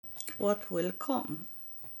what will come.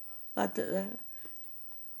 But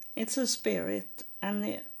it's a spirit,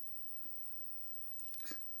 and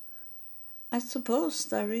I suppose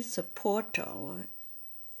there is a portal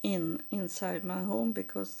inside my home,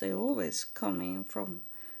 because they always come in from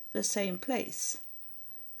the same place.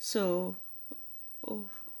 So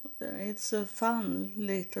it's a fun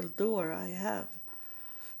little door I have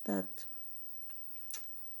that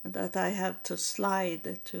I have to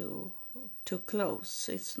slide to close.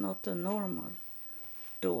 It's not a normal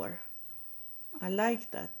door. I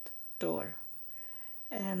like that door.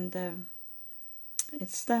 And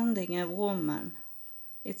it's standing a woman.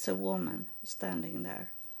 It's a woman standing there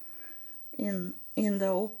in the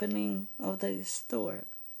opening of this door.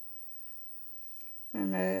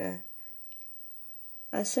 And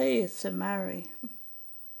I say it's a Mary,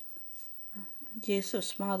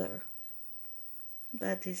 Jesus' mother,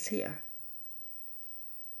 that is here.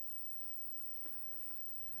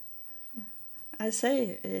 I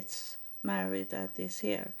say it's Mary that is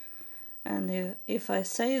here. And if I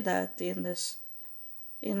say that in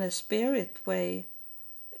a spirit way,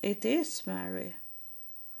 it is Mary.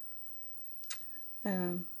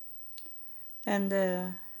 And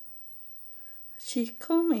she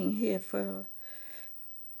coming here for,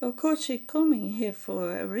 of course she coming here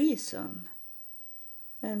for a reason.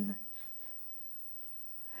 And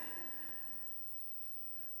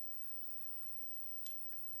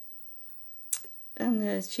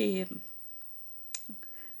she,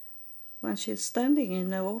 when she's standing in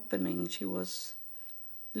the opening, she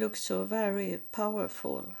looked so very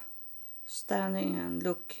powerful, standing and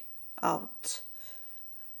look out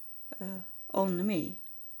on me.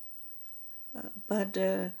 But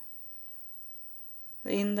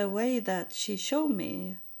in the way that she showed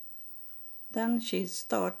me, then she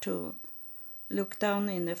start to look down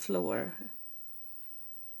in the floor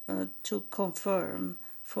to confirm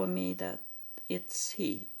for me that it's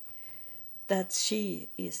that she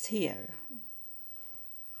is here.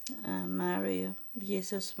 Mary,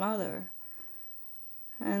 Jesus' mother.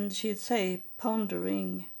 And she'd say,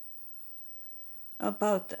 pondering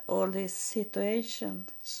about all these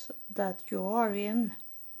situations that you are in.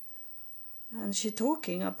 And she's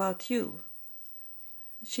talking about you.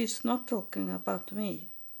 She's not talking about me.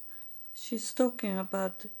 She's talking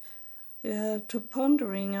about, you have to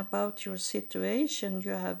pondering about your situation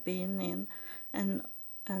you have been in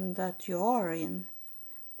and that you are in,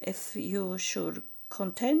 if you should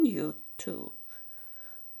continue to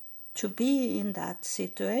be in that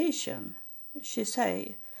situation. She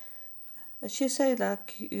say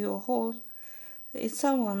like it's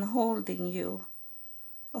someone holding you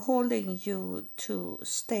to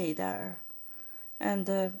stay there.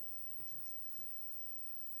 And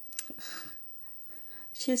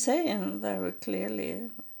she's saying very clearly,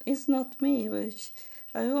 it's not me, but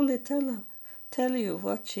I only tell you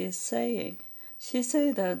what she's saying. She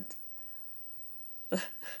say that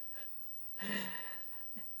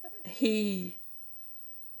he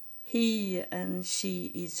and she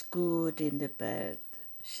is good in the bed.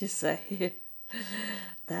 She say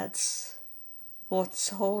that's what's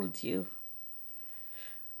hold you.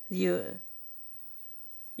 You're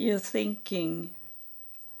thinking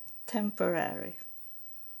temporary.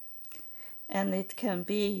 And it can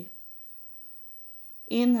be,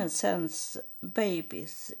 in a sense,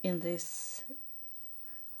 babies in this,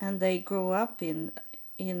 and they grow up in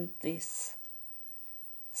this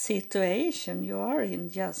situation you are in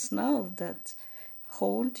just now that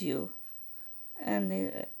hold you,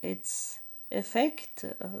 and it's affect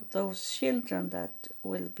those children that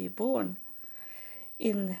will be born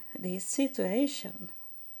in this situation.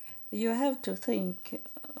 You have to think,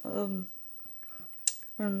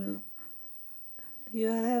 you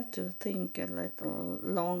have to think a little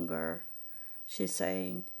longer, she's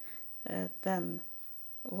saying, than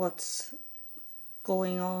what's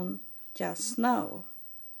going on just now.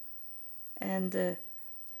 And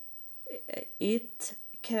it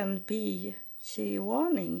can be, she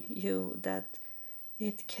warning you that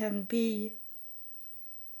it can be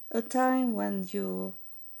a time when you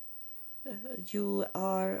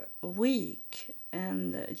are weak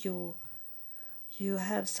and you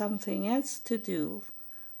have something else to do.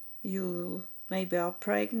 You maybe are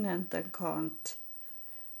pregnant and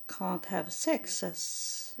can't have sex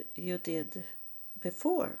as you did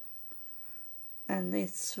before. And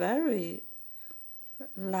it's very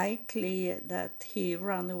likely that he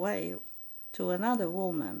ran away to another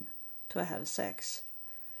woman to have sex.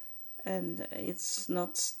 And it's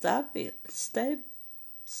not stable,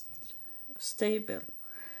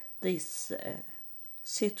 this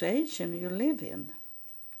situation you live in.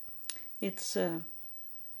 It's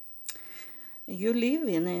You live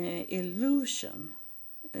in an illusion.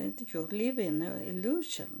 You live in an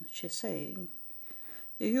illusion, she's saying.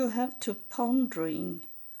 You have to pondering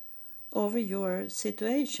over your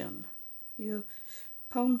situation. You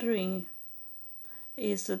pondering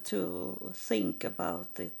is to think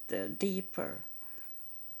about it deeper.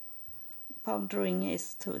 Pondering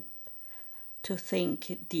is to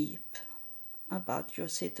think deep about your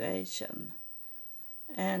situation.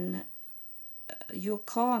 And you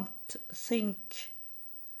can't think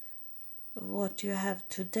what you have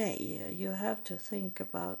today. You have to think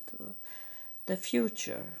about the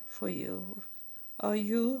future for you. Are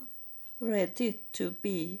you ready to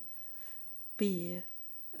be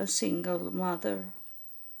a single mother?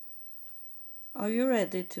 Are you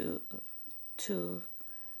ready to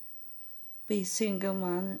be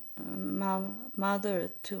single mother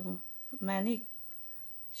to many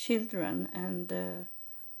children, and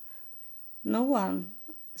no one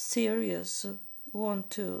serious want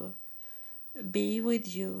to be with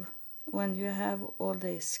you when you have all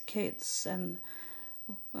these kids, and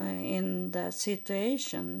in the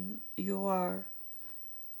situation you are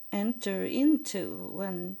enter into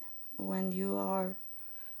when you are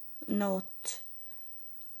not.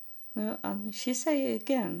 And she say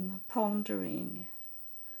again, pondering,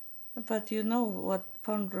 but you know what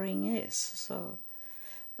pondering is. So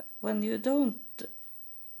when you don't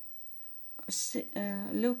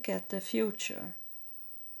look at the future,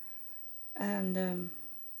 and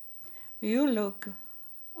you look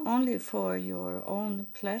only for your own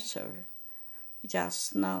pleasure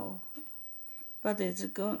just now, but it's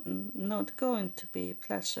not going to be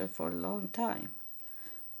pleasure for a long time,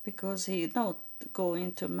 because he's not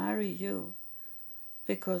going to marry you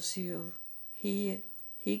because he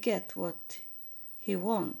get what he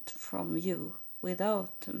want from you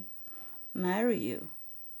without marry you.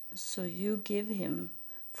 So you give him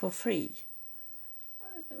for free.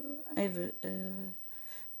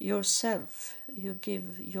 Yourself, you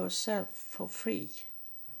give yourself for free,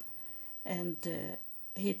 and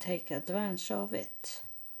he take advantage of it.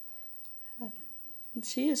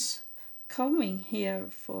 She is coming here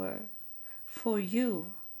for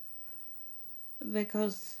you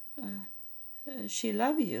because she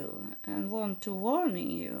love you and want to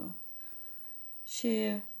warning you.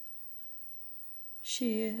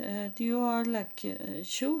 You are like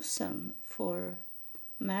chosen for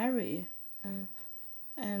marry,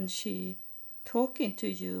 and she talking to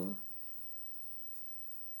you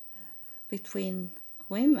between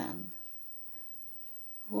woman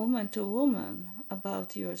to woman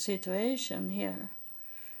about your situation here,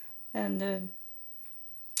 and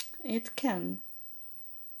it can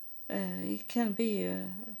be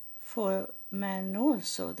for men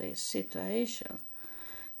also, this situation,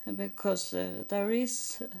 because there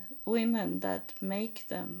is women that make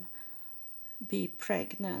them be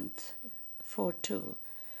pregnant for to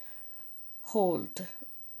hold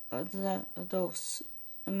those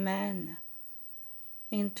men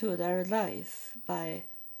into their life by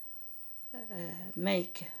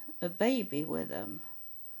make a baby with them.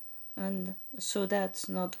 And so that's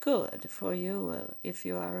not good for you if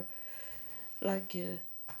you are like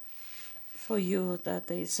for you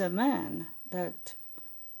that is a man, that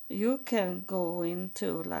you can go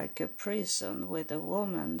into like a prison with a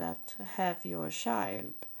woman that have your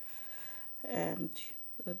child, and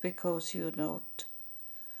because you're not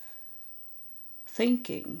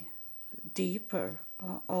thinking deeper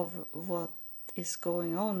of what is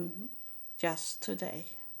going on just today.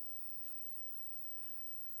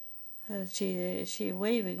 She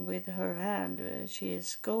waving with her hand. She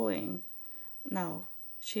is going now.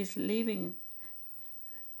 She's leaving,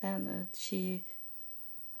 and she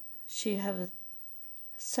have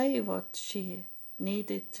say what she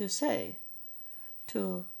needed to say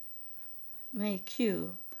to make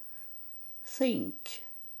you think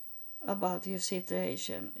about your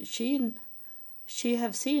situation. She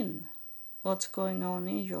have seen what's going on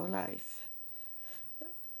in your life,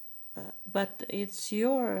 but it's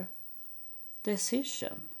your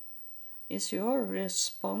decision. It's your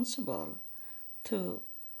responsible to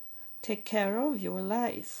take care of your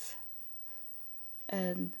life,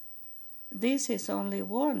 and this is only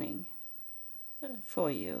warning for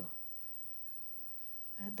you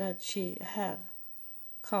that she have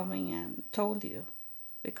coming and told you,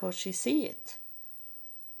 because she see it.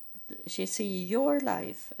 She see your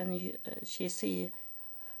life, and she see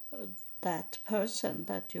that person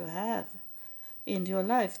that you have in your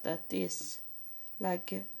life that is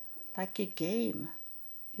like a game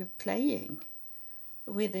you're playing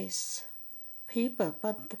with these people,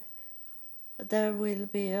 but there will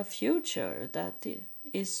be a future that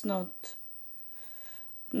is not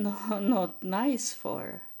not nice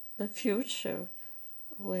for the future,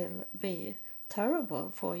 will be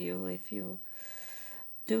terrible for you if you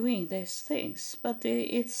doing these things. But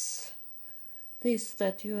it's this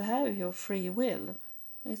that you have your free will.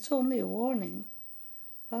 It's only a warning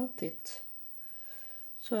about it.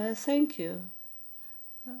 So I thank you,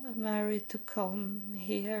 Mary, to come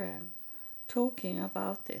here and talking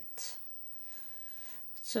about it.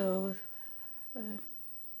 So,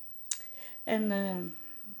 and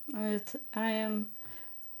I am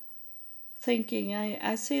thinking,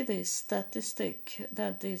 I see this statistic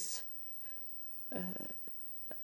that is